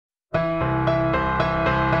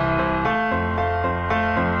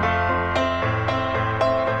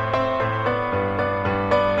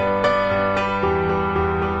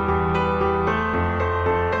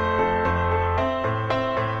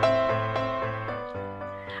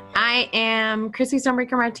I am Chrissy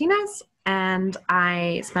Stonebreaker Martinez, and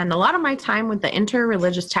I spend a lot of my time with the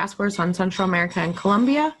Interreligious Task Force on Central America and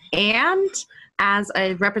Colombia, and as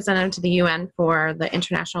a representative to the UN for the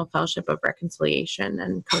International Fellowship of Reconciliation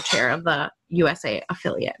and co-chair of the USA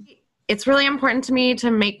affiliate. It's really important to me to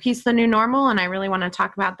make peace the new normal, and I really want to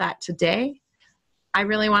talk about that today. I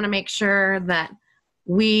really want to make sure that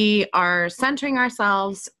we are centering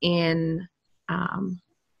ourselves in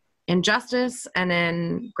justice and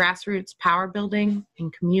in grassroots power building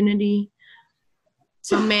and community.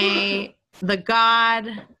 So may the God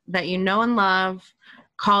that you know and love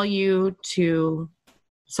call you to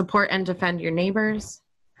support and defend your neighbors.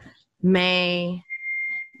 May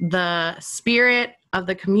the spirit of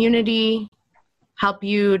the community help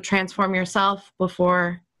you transform yourself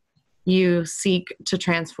before you seek to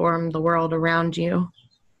transform the world around you.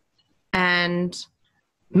 And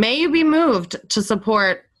may you be moved to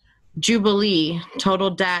support Jubilee, total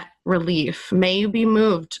debt relief. May you be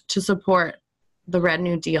moved to support the Red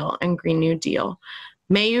New Deal and Green New Deal.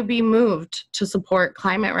 May you be moved to support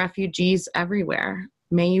climate refugees everywhere.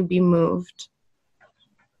 May you be moved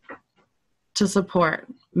to support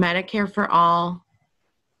Medicare for all,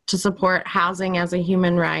 to support housing as a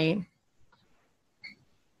human right,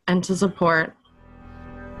 and to support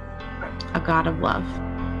a God of love.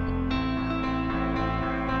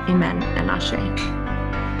 Amen and Ashe.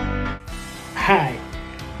 Hi,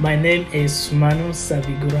 my name is Manu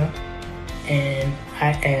Savigura, and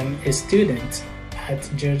I am a student at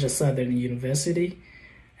Georgia Southern University,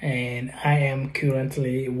 and I am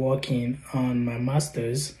currently working on my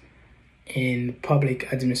master's in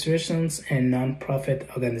public administrations and nonprofit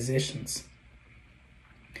organizations.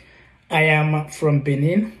 I am from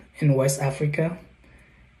Benin in West Africa,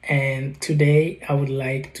 and today I would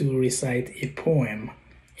like to recite a poem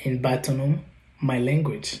in Batonum, my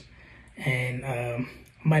language. And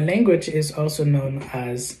my language is also known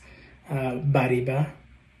as Bariba,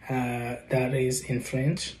 that is in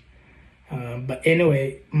French. But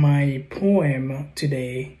anyway, my poem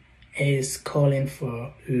today is calling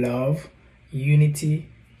for love,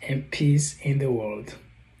 unity, and peace in the world.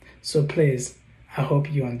 So please, I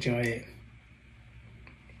hope you enjoy it.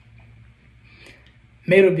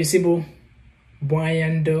 Mero bisibu,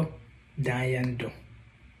 buayando, dayando.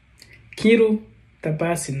 Kiru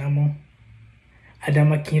tabasi namo.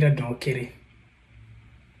 Adama kira donkere.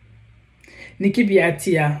 Nikibi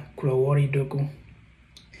atia kulawori doku.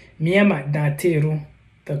 Miyama dateru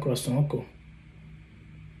ta krosonko.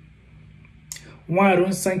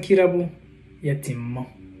 Warun sankirabu yatimmo.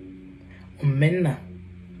 Umenna.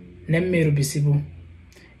 Nemmeru bisibu.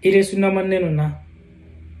 Ire sunama nenuna.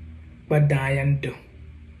 Badayando.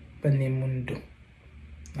 Banemundo.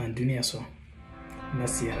 Nandunia so.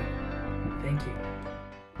 Nasiara. Thank you.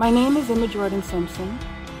 My name is Emma Jordan Simpson,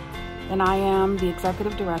 and I am the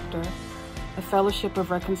Executive Director of Fellowship of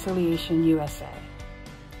Reconciliation USA.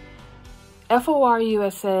 FOR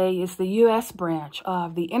USA is the U.S. branch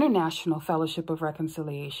of the International Fellowship of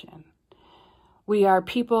Reconciliation. We are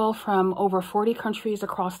people from over 40 countries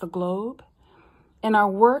across the globe, and our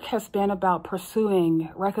work has been about pursuing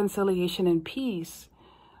reconciliation and peace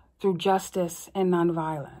through justice and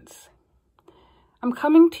nonviolence. I'm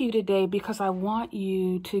coming to you today because I want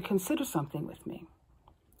you to consider something with me.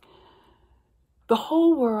 The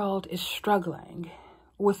whole world is struggling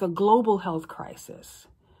with a global health crisis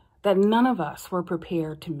that none of us were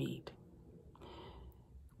prepared to meet.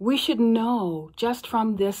 We should know just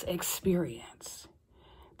from this experience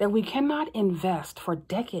that we cannot invest for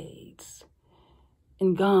decades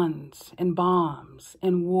in guns and bombs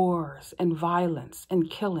and wars and violence and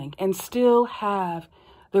killing and still have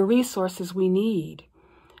the resources we need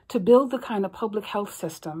to build the kind of public health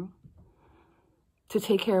system to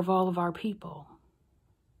take care of all of our people.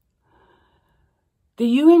 The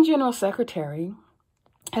UN General Secretary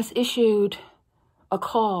has issued a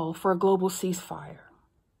call for a global ceasefire.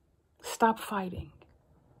 Stop fighting.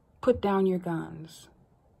 Put down your guns.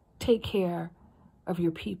 Take care of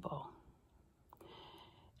your people.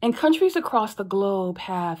 And countries across the globe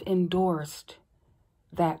have endorsed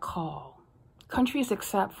that call. Countries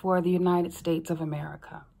except for the United States of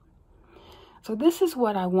America. So this is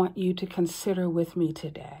what I want you to consider with me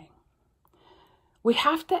today. We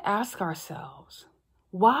have to ask ourselves,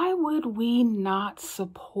 why would we not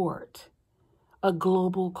support a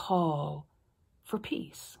global call for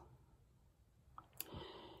peace?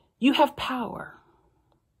 You have power.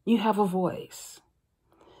 You have a voice.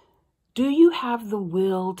 Do you have the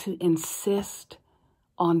will to insist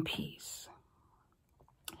on peace?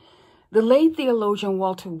 The late theologian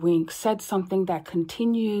Walter Wink said something that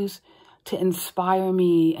continues to inspire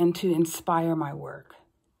me and to inspire my work.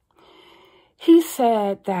 He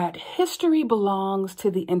said that history belongs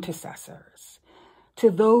to the intercessors,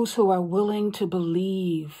 to those who are willing to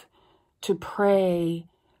believe, to pray,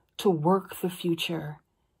 to work the future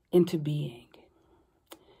into being.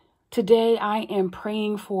 Today, I am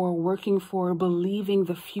praying for, working for, believing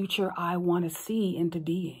the future I want to see into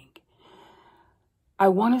being. I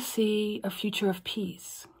want to see a future of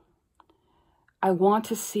peace. I want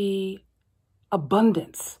to see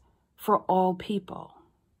abundance for all people.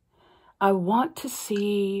 I want to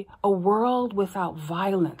see a world without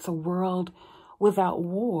violence, a world without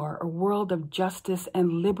war, a world of justice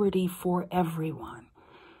and liberty for everyone.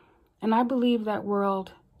 And I believe that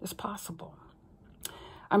world is possible.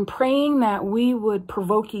 I'm praying that we would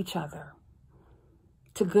provoke each other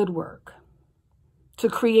to good work, to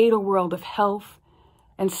create a world of health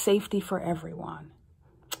and safety for everyone.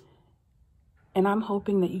 And I'm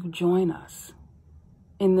hoping that you join us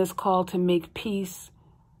in this call to make peace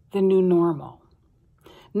the new normal,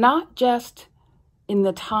 not just in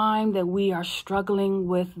the time that we are struggling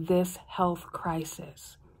with this health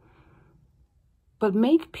crisis, but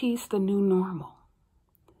make peace the new normal.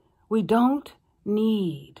 We don't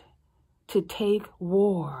need to take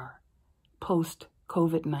war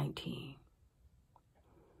post-COVID-19.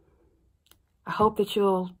 I hope that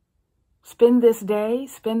you'll spend this day,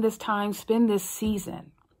 spend this time, spend this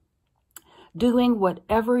season doing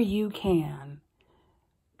whatever you can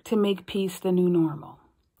to make peace the new normal.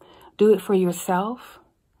 Do it for yourself.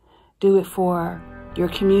 Do it for your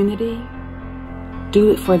community. Do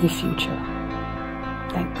it for the future.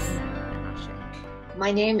 Thanks.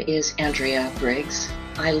 My name is Andrea Briggs.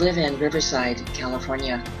 I live in Riverside,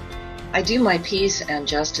 California. I do my peace and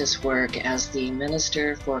justice work as the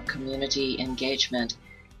Minister for Community Engagement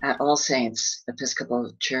at All Saints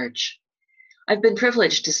Episcopal Church. I've been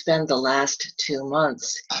privileged to spend the last 2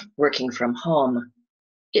 months working from home.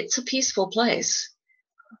 It's a peaceful place.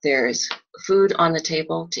 There's food on the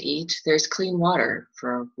table to eat. There's clean water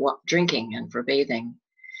for drinking and for bathing.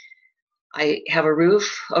 I have a roof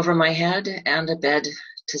over my head and a bed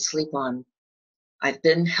to sleep on. I've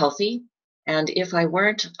been healthy, and if I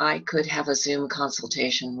weren't, I could have a Zoom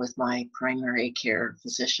consultation with my primary care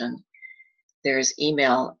physician. There's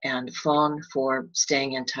email and phone for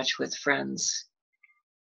staying in touch with friends.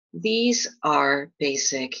 These are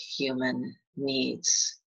basic human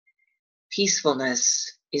needs.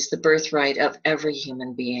 Peacefulness is the birthright of every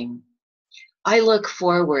human being. I look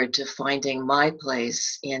forward to finding my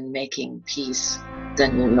place in making peace the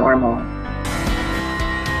new normal.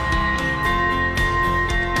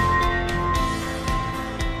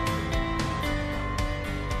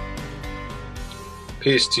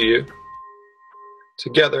 Peace to you.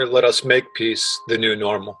 Together, let us make peace the new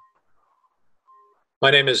normal. My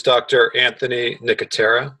name is Dr. Anthony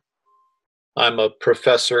Nicotera. I'm a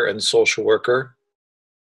professor and social worker.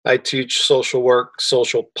 I teach social work,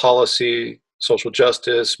 social policy, social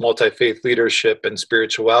justice, multi-faith leadership, and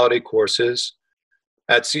spirituality courses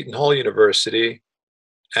at Seton Hall University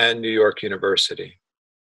and New York University.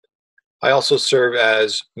 I also serve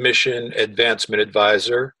as Mission Advancement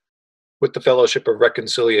Advisor with the Fellowship of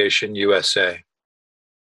Reconciliation USA.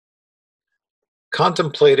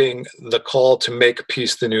 Contemplating the call to make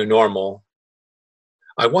peace the new normal,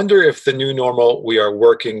 I wonder if the new normal we are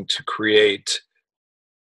working to create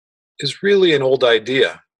is really an old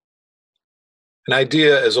idea, an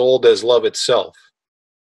idea as old as love itself.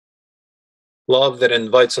 Love that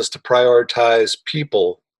invites us to prioritize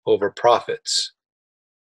people over profits,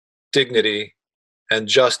 dignity and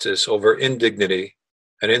justice over indignity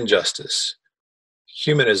and injustice,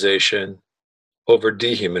 humanization over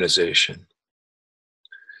dehumanization.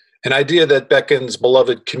 An idea that beckons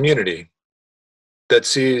beloved community, that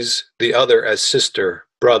sees the other as sister,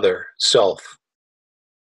 brother, self.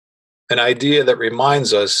 An idea that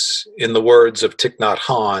reminds us, in the words of Thich Nhat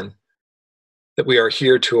Hanh, that we are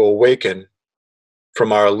here to awaken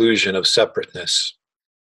from our illusion of separateness.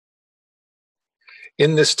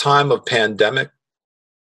 In this time of pandemic,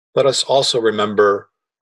 let us also remember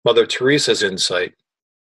Mother Teresa's insight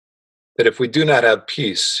that if we do not have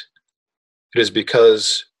peace, it is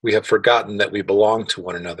because we have forgotten that we belong to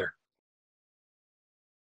one another.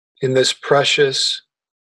 In this precious,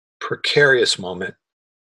 precarious moment,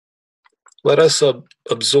 let us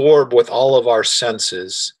absorb with all of our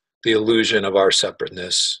senses the illusion of our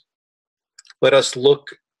separateness. Let us look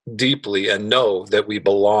deeply and know that we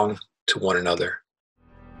belong to one another.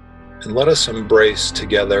 And let us embrace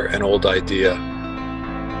together an old idea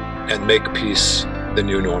and make peace the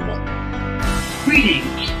new normal.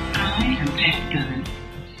 Greetings. I am Pat Gunn,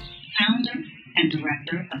 founder and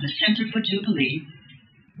director of the Center for Jubilee,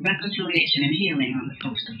 Reconciliation and Healing on the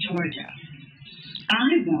coast of Georgia.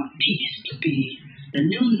 I want peace to be the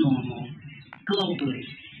new normal globally.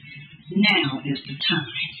 Now is the time.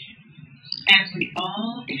 As we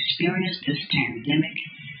all experience this pandemic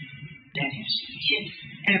that has hit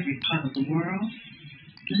every part of the world,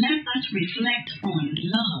 let us reflect on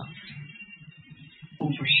love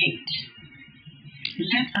over hate.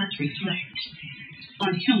 Let us reflect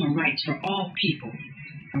on human rights for all people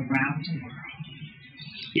around the world.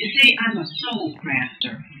 You see, I'm a soul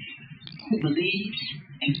crafter who believes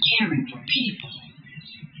in caring for people.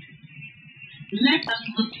 Let us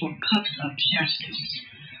look for cups of justice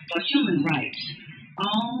for human rights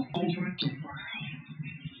all over the world.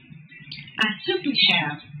 I simply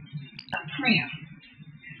have a prayer,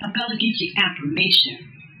 a Gullah Geechee affirmation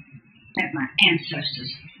that my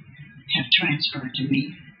ancestors have transferred to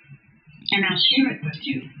me. And I'll share it with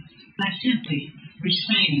you by simply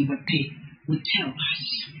reciting what they would tell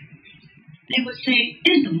us. They would say,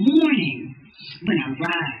 in the morning when I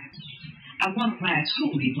rise, I want to rise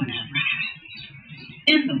holy when I rise.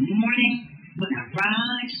 In the morning when I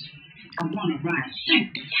rise, I want to rise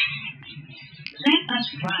sanctified. Let us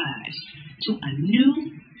rise to a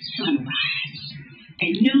new sunrise,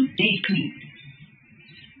 a new day gleam.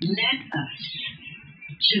 Let us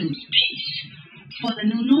choose peace for the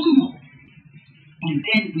new normal. And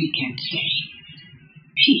then we can say,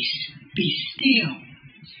 peace, be still,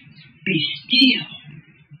 be still,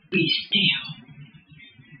 be still.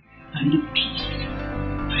 A new peace.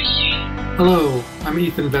 Ashe. Hello, I'm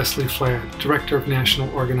Ethan Vesley Fladd, Director of National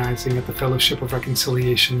Organizing at the Fellowship of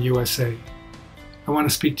Reconciliation USA. I want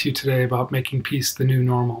to speak to you today about making peace the new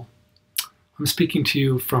normal. I'm speaking to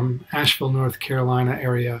you from Asheville, North Carolina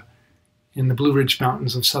area in the Blue Ridge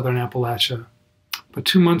Mountains of southern Appalachia. But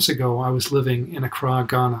 2 months ago, I was living in Accra,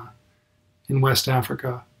 Ghana, in West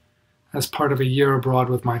Africa, as part of a year abroad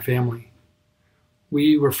with my family.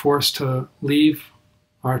 We were forced to leave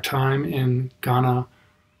our time in Ghana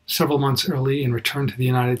several months early and return to the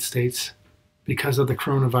United States because of the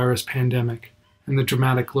coronavirus pandemic and the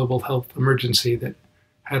dramatic global health emergency that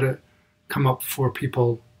had to come up for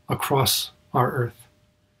people across our earth.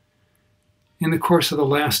 In the course of the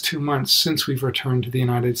last 2 months since we've returned to the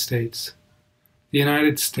United States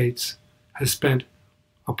has spent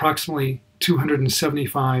approximately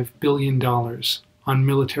 $275 billion on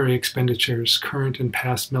military expenditures, current and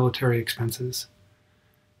past military expenses.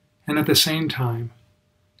 And at the same time,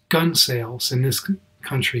 gun sales in this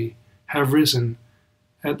country have risen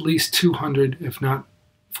at least 200, if not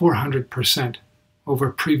 400%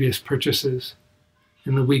 over previous purchases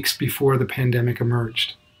in the weeks before the pandemic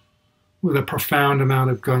emerged, with a profound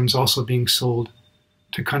amount of guns also being sold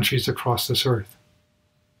to countries across this earth.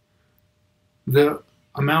 The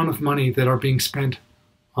amount of money that are being spent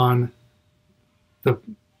on the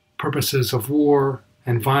purposes of war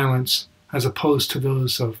and violence as opposed to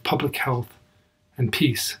those of public health and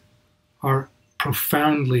peace are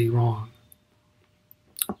profoundly wrong.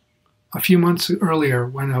 A few months earlier,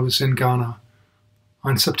 when I was in Ghana,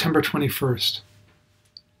 on September 21st,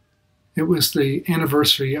 it was the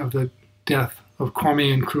anniversary of the death of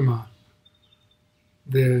Kwame Nkrumah,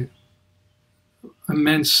 the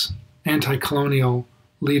immense anti-colonial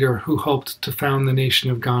leader who helped to found the nation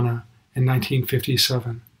of Ghana in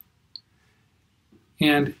 1957.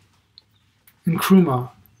 And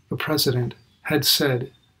Nkrumah, the president, had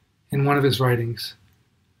said in one of his writings,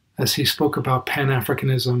 as he spoke about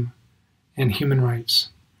Pan-Africanism and human rights,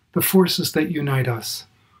 the forces that unite us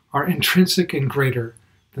are intrinsic and greater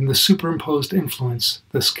than the superimposed influence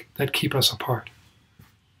that keep us apart.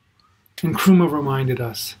 Nkrumah reminded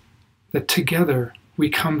us that together we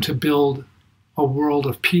come to build a world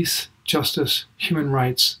of peace, justice, human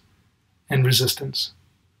rights, and resistance.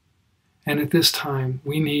 And at this time,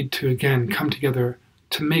 we need to again come together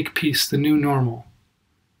to make peace the new normal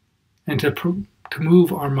and to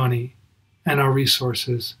move our money and our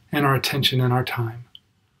resources and our attention and our time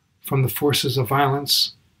from the forces of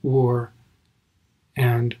violence, war,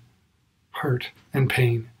 and hurt and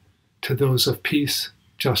pain to those of peace,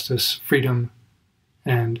 justice, freedom,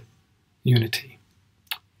 and unity.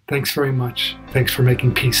 Thanks very much. Thanks for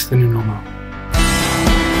making peace the new normal.